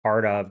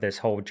part of this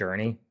whole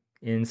journey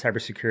in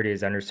cybersecurity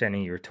is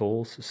understanding your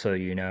tools so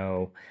you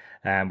know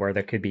where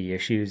there could be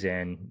issues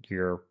and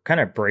you're kind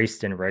of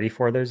braced and ready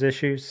for those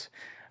issues.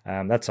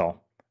 That's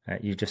all.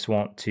 You just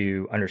want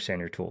to understand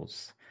your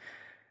tools.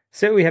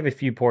 So we have a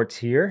few ports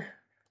here.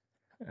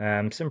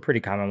 Some pretty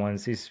common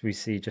ones. These we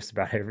see just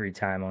about every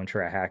time on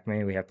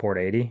TryHackMe. We have port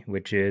 80,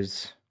 which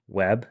is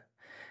web.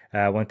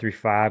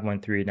 135,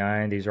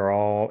 139, these are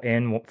all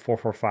in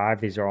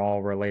 445. These are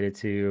all related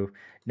to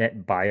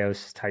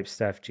NetBIOS type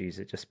stuff. Geez,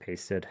 it just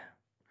pasted.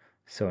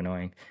 So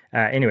annoying.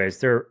 Anyways,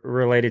 they're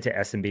related to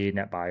SMB,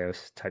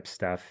 NetBIOS type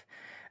stuff.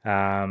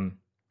 Um,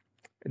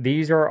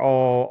 these are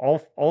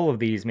all of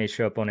these may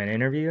show up on an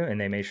interview and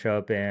they may show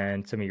up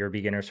in some of your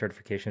beginner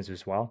certifications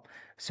as well.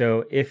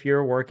 So if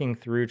you're working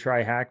through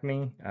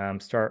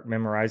TryHackMe, start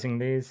memorizing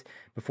these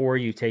before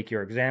you take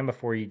your exam,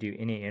 before you do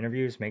any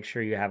interviews. Make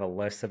sure you have a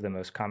list of the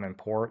most common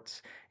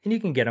ports, and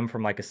you can get them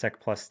from like a Sec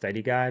Plus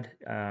study guide.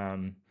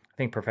 I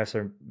think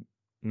Professor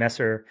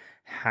Messer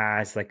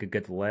has like a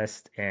good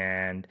list,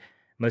 and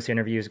most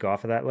interviews go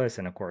off of that list,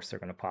 and of course they're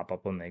going to pop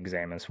up on the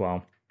exam as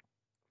well.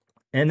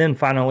 And then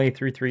finally,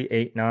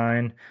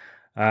 3389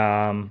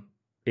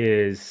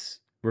 is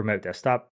remote desktop.